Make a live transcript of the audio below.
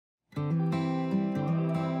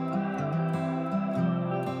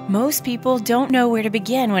Most people don't know where to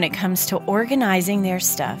begin when it comes to organizing their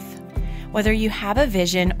stuff. Whether you have a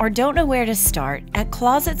vision or don't know where to start, at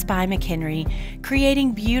Closets by McKenry,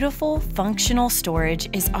 creating beautiful, functional storage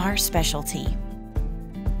is our specialty.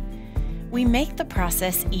 We make the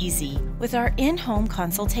process easy with our in-home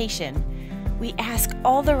consultation. We ask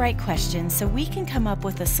all the right questions so we can come up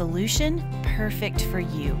with a solution perfect for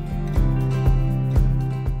you.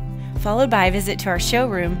 Followed by a visit to our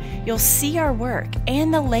showroom, you'll see our work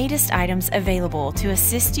and the latest items available to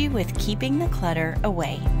assist you with keeping the clutter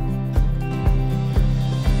away.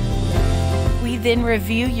 We then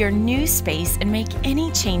review your new space and make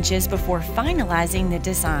any changes before finalizing the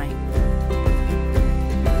design.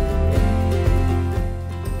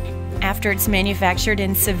 After it's manufactured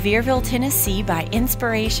in Sevierville, Tennessee by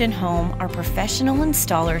Inspiration Home, our professional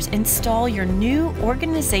installers install your new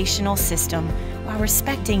organizational system while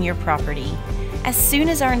respecting your property. As soon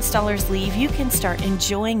as our installers leave, you can start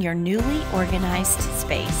enjoying your newly organized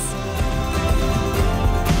space.